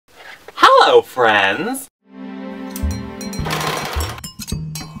Hello, friends!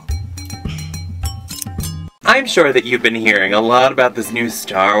 I'm sure that you've been hearing a lot about this new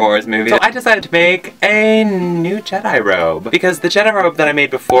Star Wars movie, so I decided to make a new Jedi robe. Because the Jedi robe that I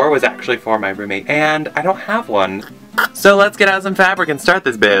made before was actually for my roommate, and I don't have one. So let's get out some fabric and start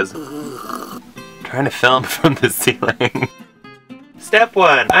this biz. Trying to film from the ceiling. Step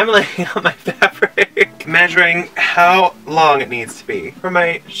 1. I'm laying out my fabric, measuring how long it needs to be. From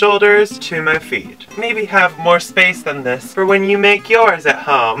my shoulders to my feet. Maybe have more space than this for when you make yours at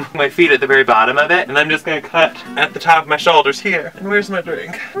home. My feet at the very bottom of it, and I'm just gonna cut at the top of my shoulders here. And where's my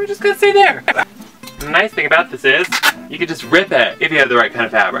drink? We're just gonna stay there. The nice thing about this is, you can just rip it if you have the right kind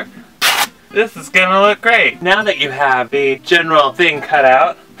of fabric. This is gonna look great. Now that you have the general thing cut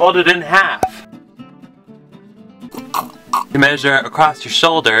out, fold it in half. You measure across your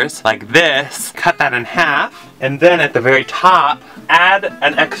shoulders like this, cut that in half, and then at the very top, add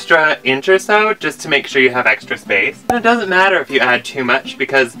an extra inch or so just to make sure you have extra space. And it doesn't matter if you add too much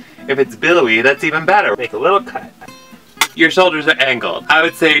because if it's billowy, that's even better. Make a little cut. Your shoulders are angled. I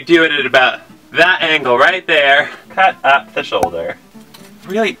would say do it at about that angle right there. Cut up the shoulder.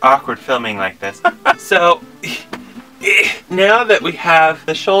 Really awkward filming like this. So, now that we have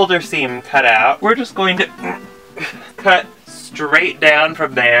the shoulder seam cut out, we're just going to cut straight down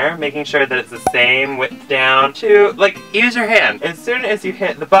from there, making sure that it's the same width down to, like, use your hand. As soon as you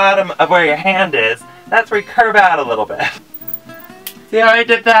hit the bottom of where your hand is, that's where you curve out a little bit. See how I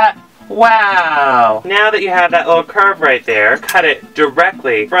did that? Wow! Now that you have that little curve right there, cut it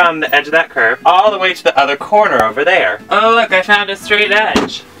directly from the edge of that curve all the way to the other corner over there. Oh look, I found a straight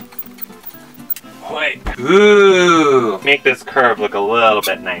edge. Wait. Ooh! Make this curve look a little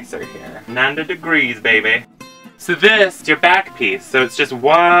bit nicer here. 90 degrees, baby. So this is your back piece, so it's just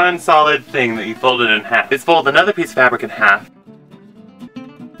one solid thing that you folded in half. Just fold another piece of fabric in half.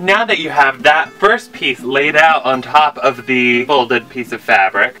 Now that you have that first piece laid out on top of the folded piece of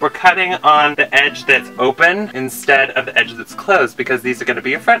fabric, we're cutting on the edge that's open instead of the edge that's closed because these are going to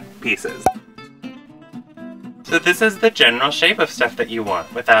be your front pieces. So this is the general shape of stuff that you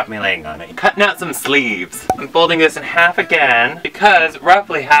want without me laying on it. Cutting out some sleeves. I'm folding this in half again because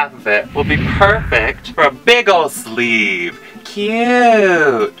roughly half of it will be perfect for a big old sleeve.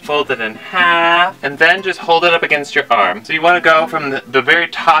 Cute! Fold it in half and then just hold it up against your arm. So you want to go from the very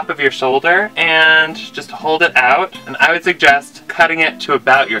top of your shoulder and just hold it out. And I would suggest cutting it to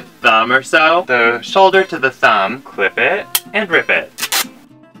about your thumb or so. The shoulder to the thumb. Clip it and rip it.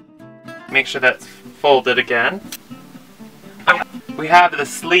 Make sure that's folded again. We have the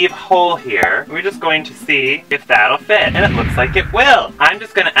sleeve hole here. We're just going to see if that'll fit, and it looks like it will. I'm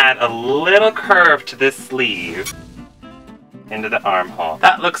just going to add a little curve to this sleeve into the armhole.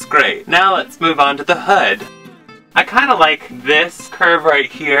 That looks great. Now let's move on to the hood. I kind of like this curve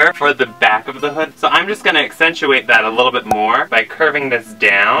right here for the back of the hood, so I'm just going to accentuate that a little bit more by curving this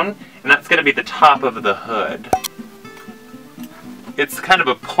down, and that's going to be the top of the hood. It's kind of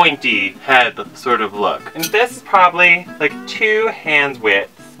a pointy head sort of look. And this is probably like 2 hands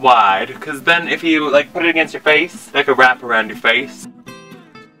width wide, because then if you like put it against your face, that could wrap around your face.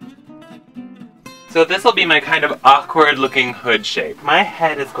 So this will be my kind of awkward looking hood shape. My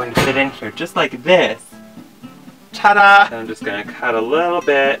head is going to fit in here just like this. Ta-da! And I'm just going to cut a little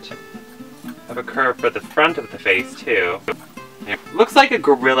bit of a curve for the front of the face too. It looks like a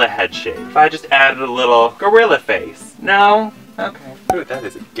gorilla head shape. If I just added a little gorilla face. No? Okay. Ooh, that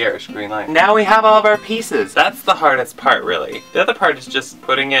is a garish green line. Now we have all of our pieces. That's the hardest part, really. The other part is just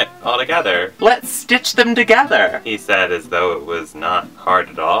putting it all together. Let's stitch them together, he said as though it was not hard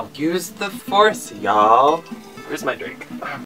at all. Use the force, y'all. Where's my drink?